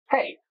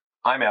Hey,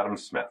 I'm Adam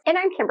Smith. And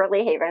I'm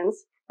Kimberly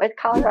Havens with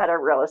Colorado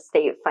Real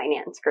Estate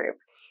Finance Group.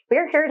 We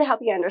are here to help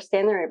you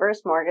understand the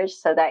reverse mortgage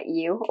so that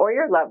you or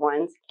your loved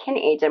ones can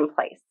age in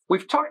place.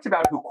 We've talked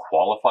about who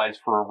qualifies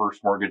for reverse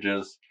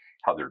mortgages,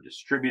 how they're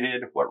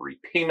distributed, what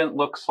repayment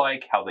looks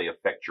like, how they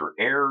affect your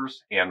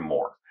heirs, and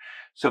more.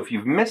 So if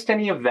you've missed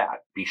any of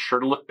that, be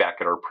sure to look back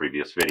at our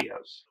previous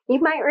videos.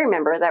 You might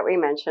remember that we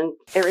mentioned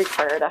it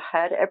required a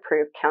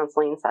HUD-approved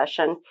counseling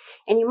session,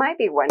 and you might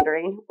be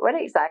wondering, what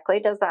exactly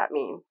does that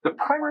mean? The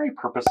primary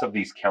purpose of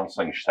these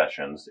counseling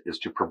sessions is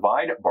to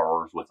provide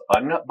borrowers with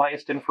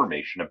unbiased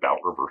information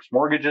about reverse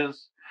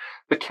mortgages.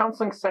 The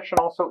counseling session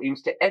also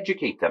aims to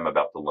educate them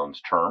about the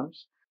loan's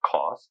terms,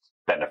 costs,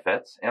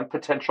 benefits, and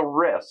potential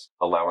risks,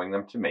 allowing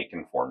them to make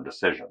informed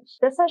decisions.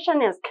 The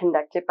session is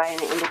conducted by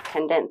an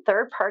independent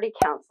third-party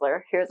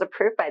counselor who is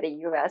approved by the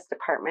U.S.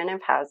 Department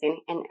of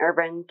Housing and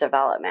Urban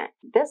Development.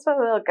 This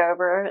will go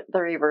over the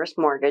reverse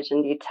mortgage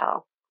in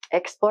detail,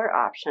 explore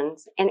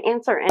options, and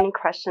answer any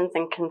questions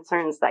and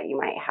concerns that you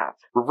might have.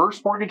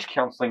 Reverse mortgage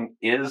counseling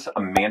is a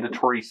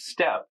mandatory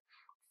step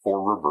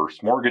for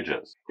reverse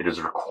mortgages. It is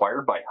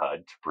required by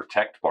HUD to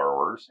protect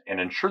borrowers and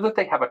ensure that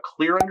they have a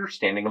clear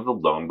understanding of the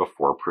loan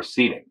before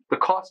proceeding. The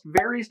cost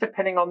varies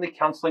depending on the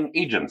counseling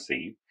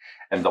agency,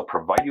 and they'll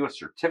provide you a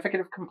certificate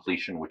of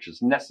completion which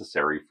is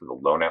necessary for the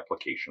loan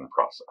application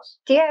process.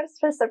 Do you have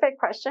specific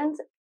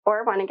questions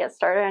or want to get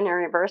started on your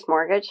reverse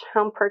mortgage,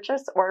 home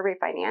purchase, or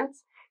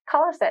refinance?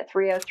 Call us at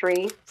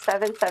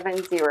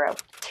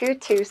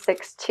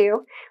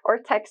 303-770-2262 or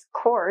text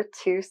CORE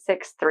to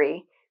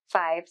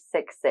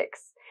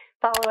 63566.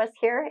 Follow us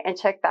here and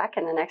check back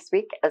in the next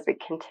week as we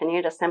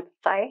continue to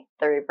simplify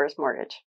the reverse mortgage.